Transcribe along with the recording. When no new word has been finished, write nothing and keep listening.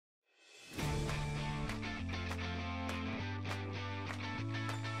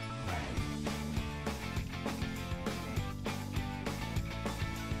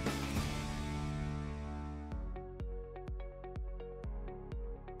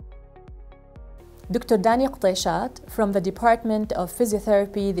Dr. Dani Qtayshat from the Department of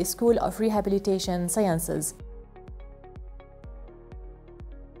Physiotherapy, the School of Rehabilitation Sciences.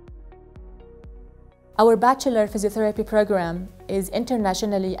 Our Bachelor Physiotherapy program is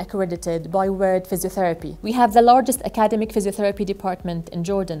internationally accredited by World Physiotherapy. We have the largest academic physiotherapy department in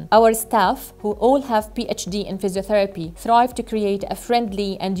Jordan. Our staff, who all have PhD in physiotherapy, thrive to create a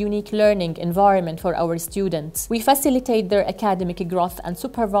friendly and unique learning environment for our students. We facilitate their academic growth and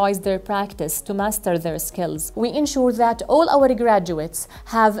supervise their practice to master their skills. We ensure that all our graduates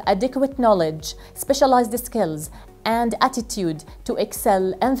have adequate knowledge, specialized skills, and attitude to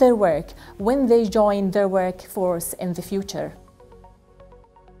excel in their work when they join their workforce in the future.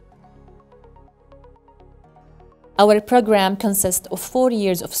 Our program consists of 4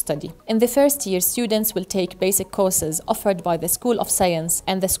 years of study. In the first year, students will take basic courses offered by the School of Science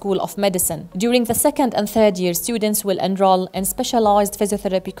and the School of Medicine. During the second and third year, students will enroll in specialized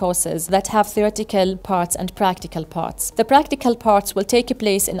physiotherapy courses that have theoretical parts and practical parts. The practical parts will take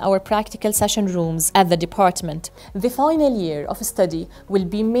place in our practical session rooms at the department. The final year of study will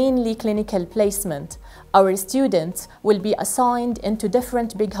be mainly clinical placement. Our students will be assigned into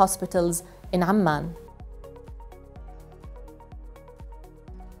different big hospitals in Amman.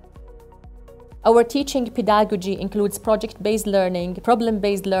 Our teaching pedagogy includes project-based learning,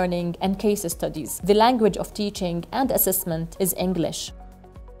 problem-based learning, and case studies. The language of teaching and assessment is English.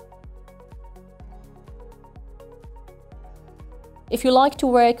 If you like to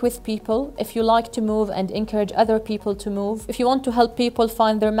work with people, if you like to move and encourage other people to move, if you want to help people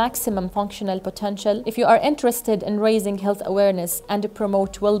find their maximum functional potential, if you are interested in raising health awareness and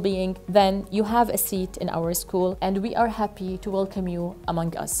promote well-being, then you have a seat in our school, and we are happy to welcome you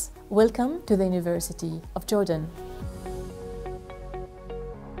among us. Welcome to the University of Jordan.